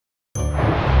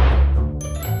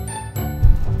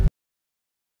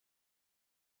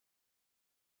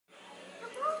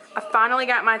I finally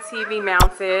got my TV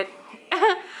mounted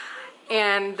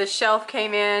and the shelf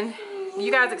came in.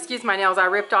 You guys excuse my nails, I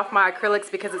ripped off my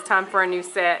acrylics because it's time for a new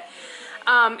set.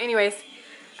 Anyways,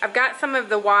 I've got some of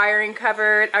the wiring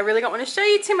covered. I really don't want to show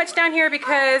you too much down here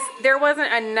because there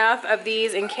wasn't enough of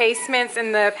these encasements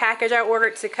in the package I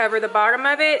ordered to cover the bottom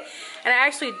of it. And I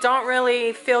actually don't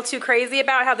really feel too crazy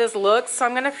about how this looks. So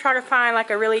I'm going to try to find like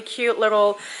a really cute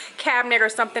little cabinet or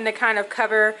something to kind of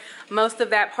cover most of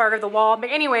that part of the wall.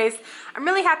 But anyways, I'm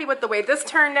really happy with the way this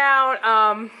turned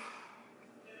out.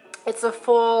 It's a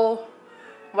full,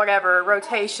 whatever,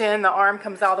 rotation. The arm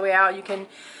comes all the way out. You can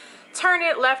turn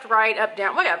it left, right, up,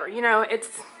 down, whatever. You know, it's,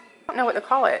 I don't know what to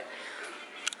call it.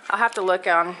 I'll have to look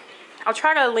on, I'll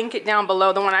try to link it down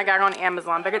below, the one I got on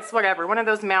Amazon, but it's whatever. One of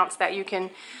those mounts that you can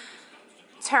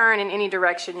turn in any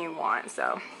direction you want.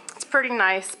 So it's pretty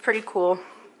nice, pretty cool.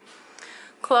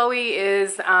 Chloe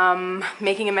is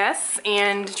making a mess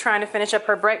and trying to finish up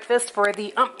her breakfast for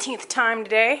the umpteenth time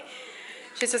today.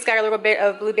 She's just got a little bit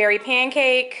of blueberry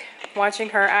pancake, watching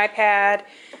her iPad,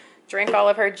 drink all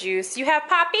of her juice. You have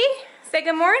Poppy? Say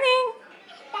good morning.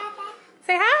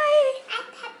 Say hi.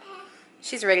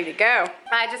 She's ready to go.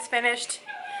 I just finished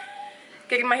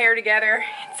getting my hair together.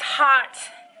 It's hot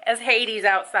as Hades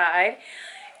outside.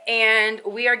 And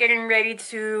we are getting ready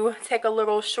to take a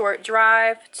little short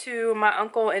drive to my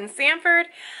uncle in Sanford.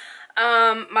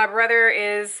 My brother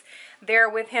is there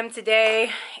with him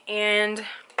today, and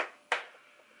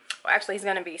well, actually he's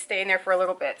going to be staying there for a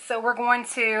little bit. So we're going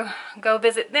to go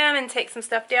visit them and take some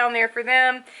stuff down there for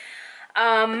them.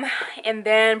 And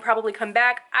then probably come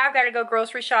back. I've got to go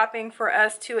grocery shopping for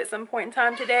us too at some point in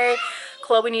time today.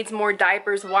 Chloe needs more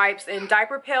diapers, wipes, and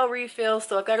diaper pail refills.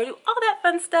 So I've got to do all that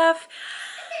fun stuff.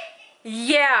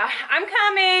 Yeah, I'm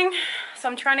coming. So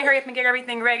I'm trying to hurry up and get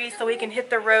everything ready so we can hit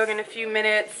the road in a few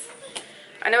minutes.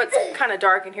 I know it's kind of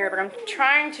dark in here, but I'm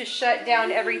trying to shut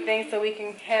down everything so we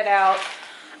can head out.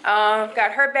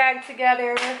 Got her bag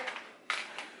together.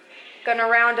 Gonna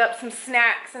round up some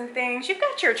snacks and things. You've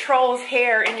got your troll's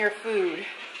hair in your food.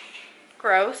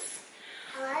 Gross.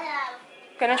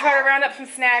 Gonna try to round up some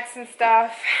snacks and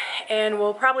stuff, and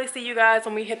we'll probably see you guys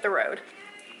when we hit the road.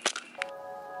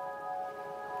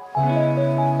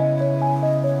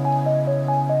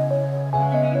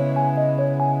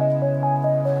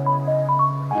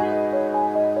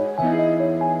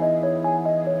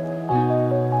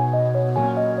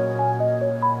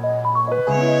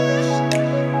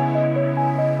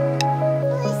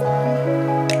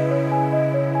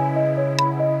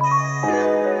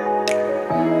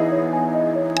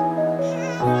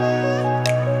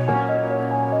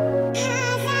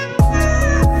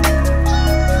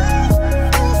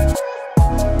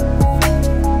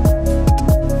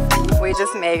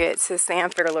 Made it to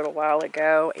Sanford a little while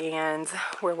ago, and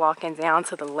we're walking down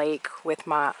to the lake with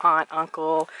my aunt,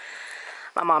 uncle.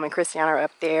 My mom and Christiana are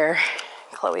up there.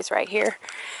 Chloe's right here.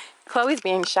 Chloe's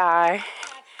being shy.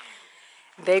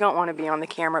 They don't want to be on the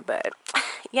camera, but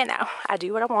you know, I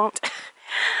do what I want.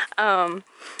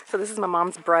 So this is my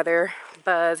mom's brother,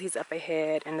 Buzz. He's up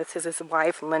ahead, and this is his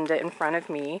wife, Linda, in front of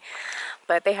me.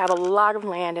 But they have a lot of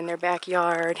land in their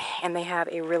backyard, and they have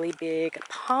a really big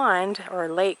pond or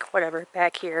lake, whatever,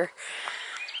 back here.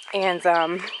 And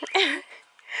I'm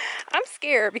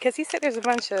scared because he said there's a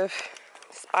bunch of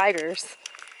spiders.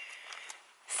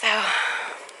 So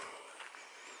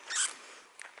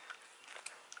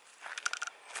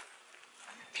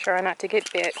try not to get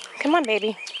bit. Come on,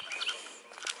 baby.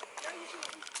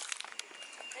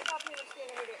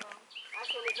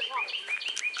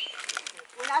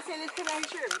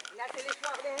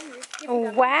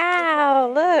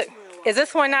 Wow, look. Is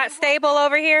this one not stable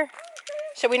over here?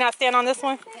 Should we not stand on this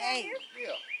one? Hey.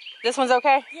 This one's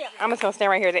okay? Yeah. I'm just going to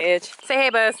stand right here at the edge. Say hey,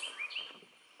 Buzz.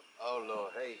 Oh,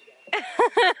 Lord, hey.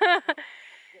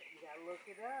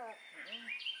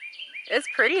 It's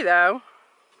pretty, though.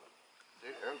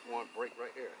 There's one break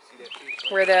right there. See that fish?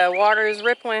 Right where the water is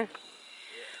rippling. Yeah.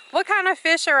 What kind of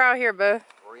fish are out here, Buzz?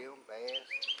 Brim, bass,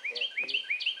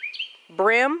 catfish.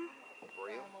 Brim?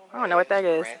 I don't know what that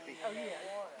is.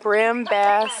 Brim,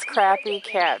 bass, crappie,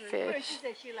 catfish.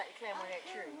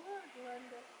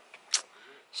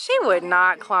 She would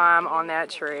not climb on that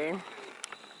tree.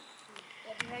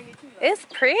 It's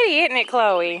pretty, isn't it,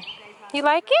 Chloe? You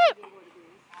like it?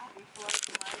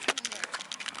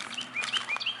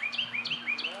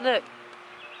 Look.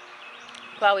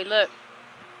 Chloe, look.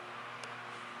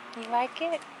 You like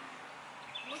it?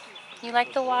 You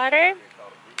like the water?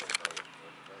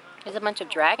 There's a bunch of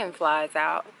dragonflies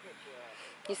out.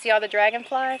 You see all the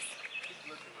dragonflies?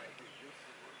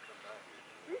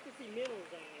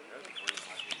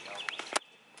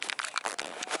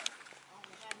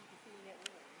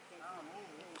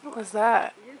 What's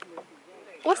that?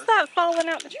 What's that falling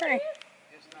out the tree?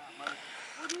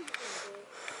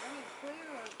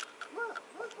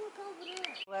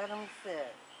 Let them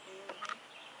sit.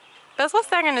 That's what's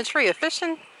that in the tree? A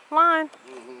fishing line?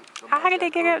 How did they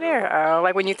get up there? Oh,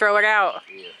 like when you throw it out.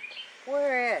 Yeah.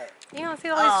 Where at? You don't see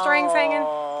all these strings hanging?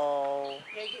 Oh.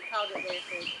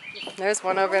 There's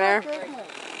one over there.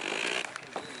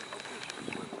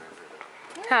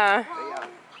 Huh?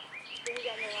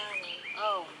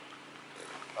 Oh.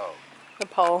 Oh. The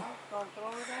pole.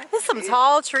 There's some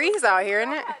tall trees out here,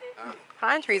 isn't it?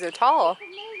 Pine trees are tall.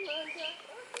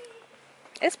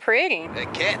 It's pretty.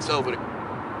 That cat's over there.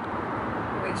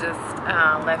 We just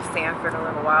left Sanford a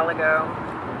little while ago.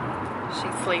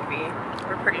 She's sleepy.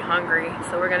 We're pretty hungry,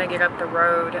 so we're gonna get up the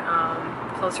road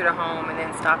closer to home and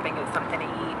then stop and get something to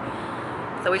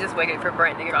eat. So we just waited for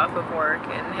Brent to get off of work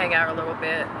and hang out a little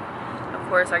bit. Of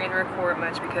course, I didn't record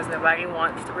much because nobody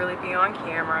wants to really be on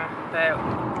camera, but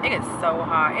it is so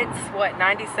hot. It's what,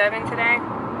 97 today?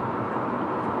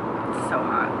 It's so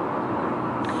hot.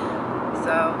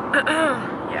 So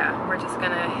yeah, we're just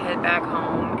gonna head back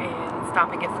home and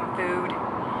stop and get some food.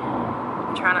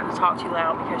 Try not to talk too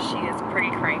loud because she is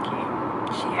pretty cranky.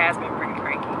 She has been pretty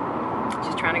cranky.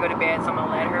 She's trying to go to bed, so I'm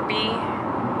gonna let her be.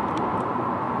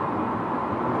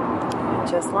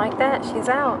 Just like that, she's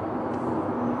out.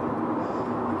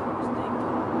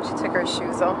 She took her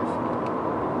shoes off.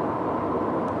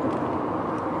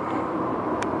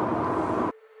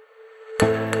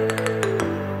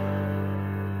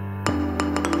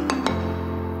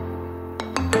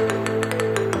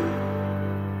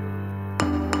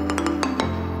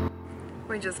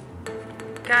 We just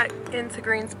got into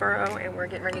Greensboro and we're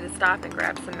getting ready to stop and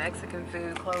grab some Mexican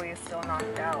food. Chloe is still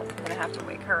knocked out, so I'm gonna have to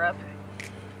wake her up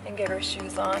and get her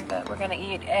shoes on, but we're gonna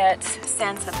eat at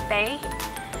Santa Fe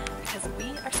because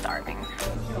we are starving.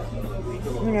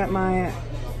 I got my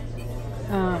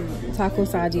taco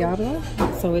sa diablo,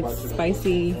 so it's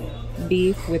spicy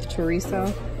beef with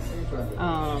chorizo.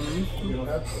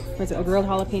 What's it, a grilled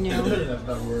jalapeno,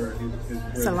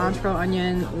 cilantro,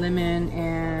 onion, lemon,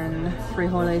 and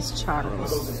frijoles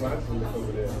charros.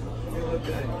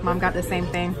 Mom got the same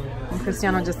thing. And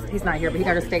Cristiano he's not here, but he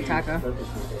got a steak taco.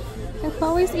 And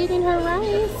Chloe's eating her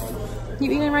rice.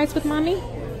 You eating rice with mommy?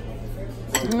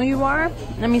 Oh, you are?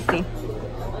 Let me see.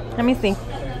 Let me see.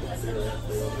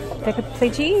 Say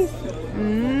cheese.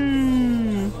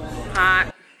 Mmm.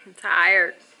 Hot. I'm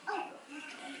tired.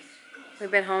 We've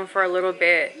been home for a little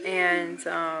bit, and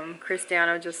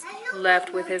Cristiano just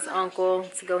left with his uncle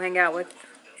to go hang out with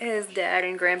his dad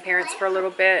and grandparents for a little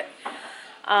bit.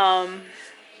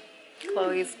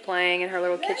 Chloe's playing in her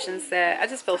little kitchen set. I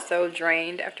just feel so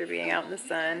drained after being out in the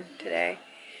sun today,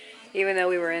 even though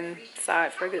we were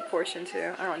inside for a good portion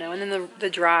too. I don't know. And then the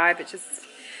drive, it just,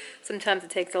 sometimes it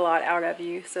takes a lot out of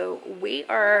you. So we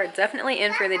are definitely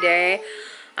in for the day.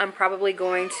 I'm probably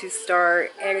going to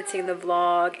start editing the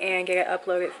vlog and get it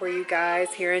uploaded for you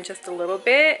guys here in just a little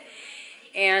bit.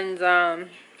 And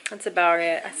that's about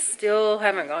it. I still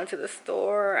haven't gone to the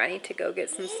store. I need to go get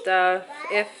some stuff.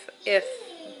 If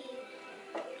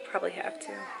probably have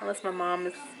to, unless my mom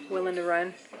is willing to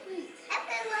run.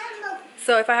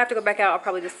 So if I have to go back out, I'll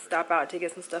probably just stop out to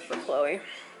get some stuff for Chloe.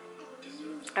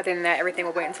 Other than that, everything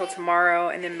will wait until tomorrow,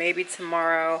 and then maybe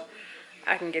tomorrow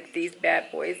I can get these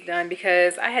bad boys done,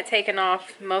 because I had taken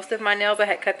off most of my nails. I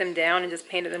had cut them down and just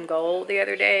painted them gold the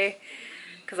other day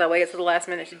because I waited to the last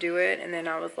minute to do it, and then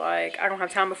I was like, I don't have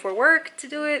time before work to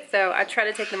do it, so I tried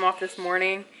to take them off this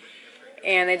morning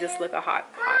and they just look a hot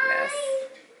mess.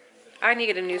 I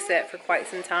needed a new set for quite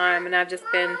some time, and I've just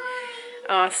been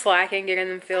slacking getting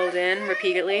them filled in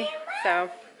repeatedly.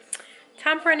 So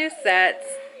time for a new set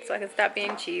so I can stop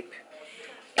being cheap.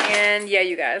 And yeah,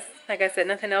 you guys, like I said,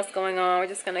 nothing else going on. We're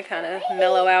just gonna kind of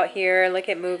mellow out here, look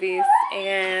at movies,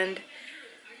 and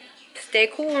stay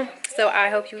cool. So I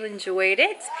hope you enjoyed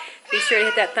it. Be sure to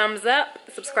hit that thumbs up,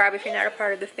 subscribe if you're not a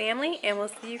part of the family, and we'll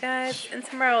see you guys in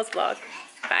tomorrow's vlog.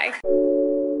 Bye.